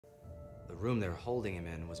room they're holding him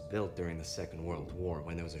in was built during the Second World War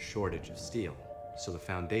when there was a shortage of steel. So the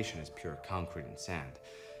foundation is pure concrete and sand,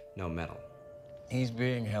 no metal. He's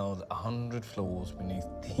being held 100 floors beneath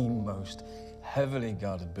the most heavily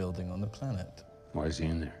guarded building on the planet. Why is he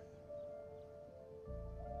in there?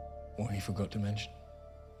 What he forgot to mention.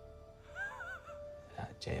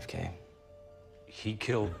 JFK. He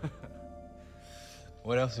killed...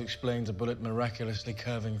 What else explains a bullet miraculously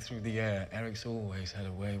curving through the air? Erick's always had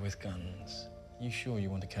a way with guns. You sure you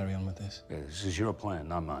want to carry on with this? Yeah, this is your plan,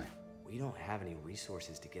 not mine. We don't have any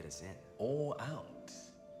resources to get us in. Or out.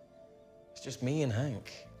 It's just me and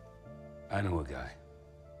Hank. I know a guy.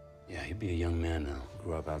 Yeah, he'd be a young man now.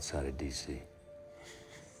 Grew up outside of D.C.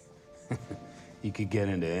 He could get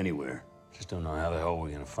into anywhere. Just don't know how the hell we're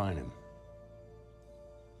gonna find him.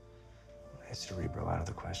 History, bro, out of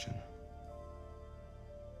the question.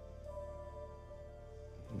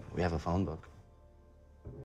 We have a phone book.